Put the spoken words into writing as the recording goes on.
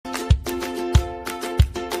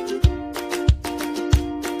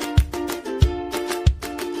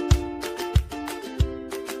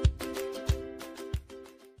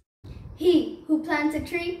a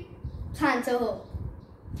tree plants a hope.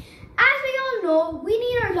 As we all know, we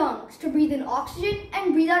need our lungs to breathe in oxygen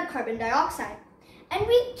and breathe out carbon dioxide, and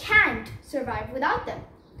we can't survive without them.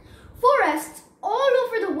 Forests all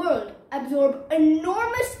over the world absorb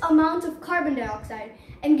enormous amounts of carbon dioxide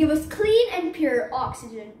and give us clean and pure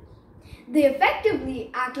oxygen. They effectively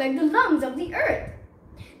act like the lungs of the earth.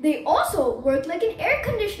 They also work like an air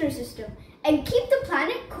conditioner system and keep the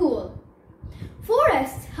planet cool.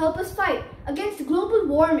 Forests help us fight against global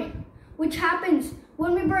warming, which happens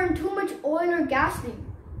when we burn too much oil or gasoline,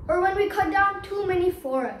 or when we cut down too many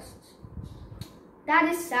forests.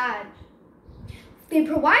 That is sad. They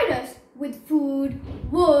provide us with food,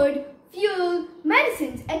 wood, fuel,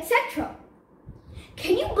 medicines, etc.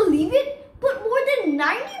 Can you believe it? But more than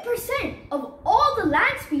 90% of all the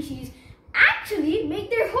land species actually make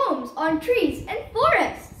their homes on trees and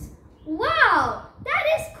forests. Wow,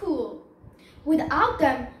 that is cool. Without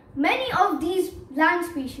them, many of these land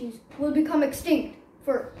species will become extinct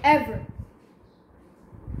forever.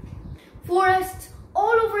 Forests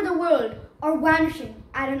all over the world are vanishing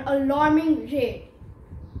at an alarming rate.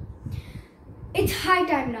 It's high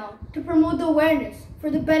time now to promote the awareness for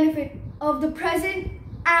the benefit of the present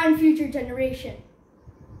and future generation.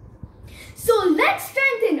 So let's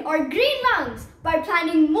strengthen our green lungs by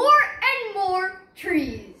planting more and more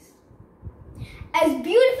trees. As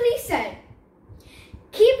beautifully said,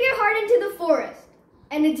 keep your heart into the forest,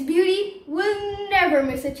 and its beauty will never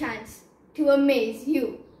miss a chance to amaze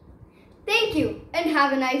you. Thank you, and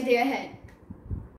have a nice day ahead.